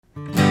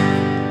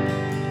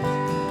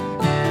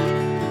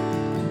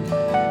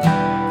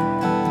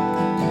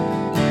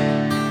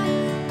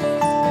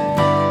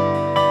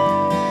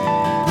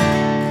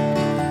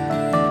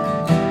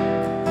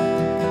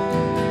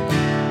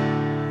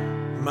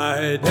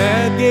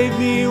Dad gave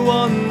me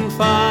one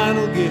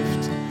final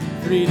gift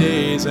 3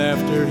 days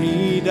after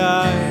he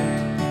died.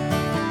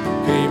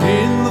 Came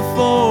in the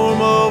form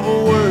of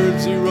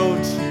words he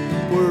wrote,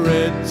 were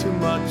read to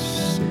much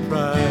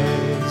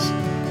surprise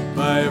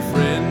by a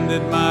friend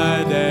at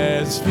my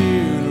dad's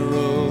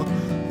funeral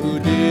who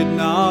did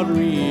not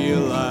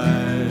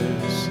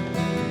realize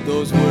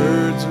those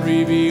words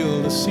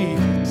revealed a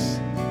secret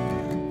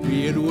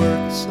we had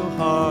worked so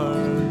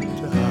hard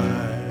to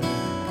hide.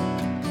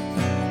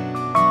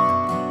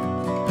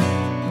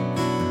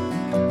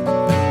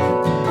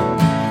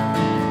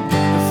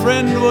 The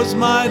friend was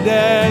my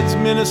dad's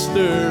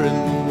minister, and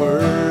the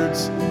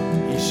words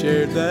he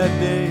shared that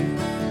day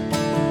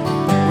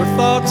were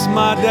thoughts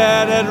my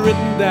dad had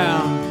written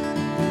down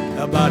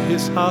about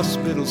his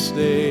hospital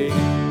stay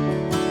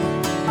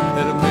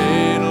at a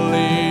mental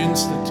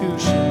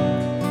institution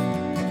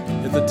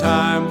at the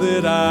time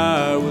that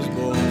I was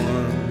born.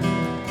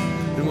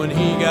 And when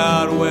he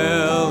got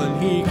well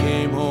and he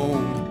came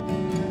home,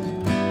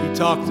 he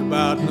talked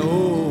about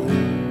no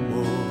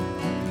more.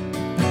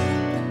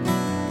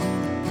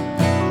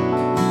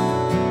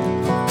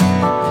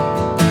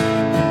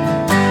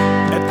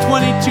 At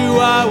 22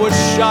 I was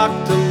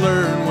shocked to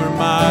learn where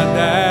my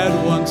dad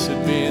once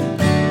had been.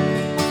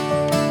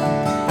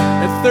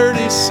 At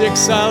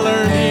 36 I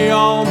learned he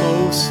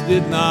almost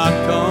did not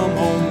come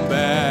home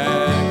back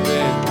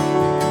then.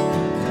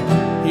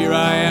 Here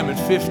I am at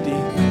 50,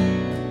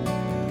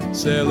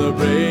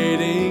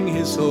 celebrating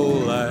his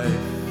whole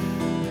life,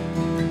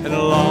 and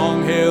a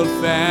long-held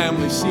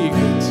family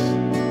secret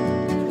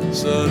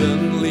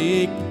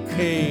suddenly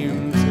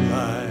came to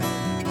light.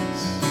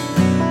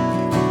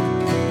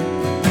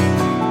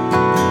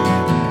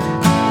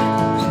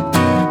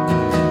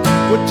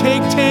 Would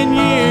take 10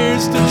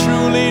 years to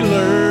truly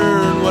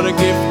learn what a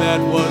gift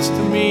that was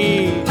to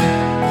me.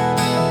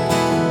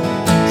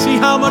 See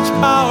how much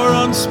power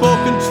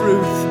unspoken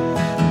truth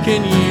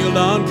can yield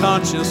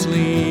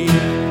unconsciously.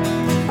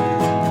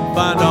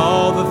 Find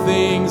all the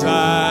things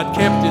I'd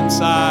kept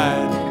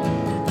inside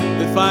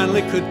that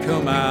finally could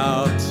come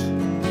out,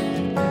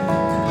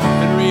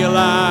 and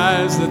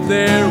realize that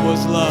there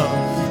was love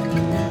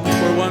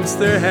where once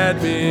there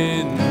had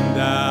been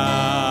doubt.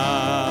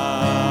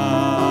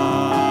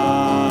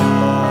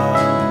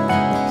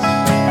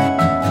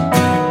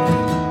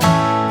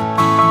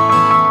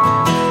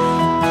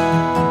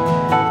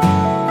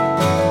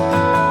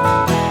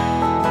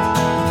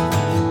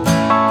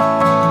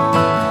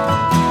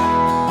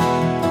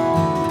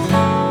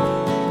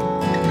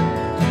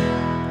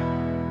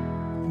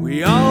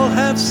 We all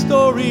have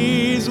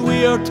stories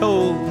we are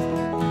told,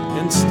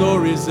 and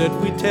stories that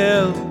we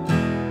tell.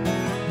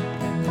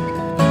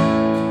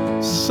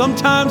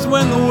 Sometimes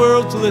when the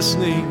world's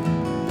listening,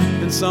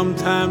 and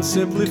sometimes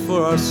simply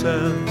for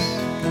ourselves.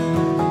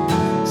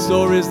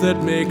 Stories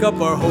that make up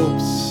our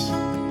hopes,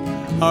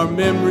 our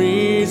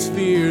memories,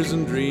 fears,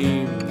 and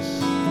dreams.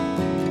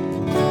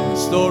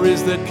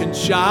 Stories that can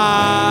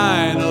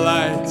shine a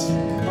light,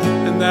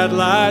 and that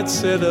light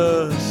set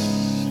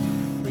us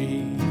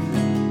free.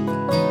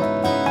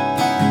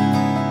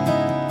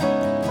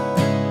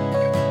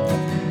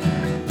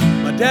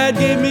 My dad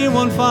gave me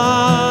one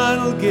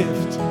final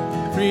gift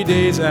 3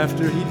 days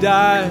after he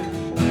died.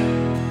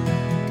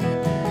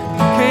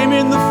 Came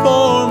in the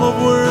form of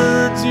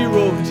words he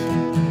wrote,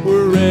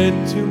 were read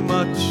too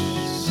much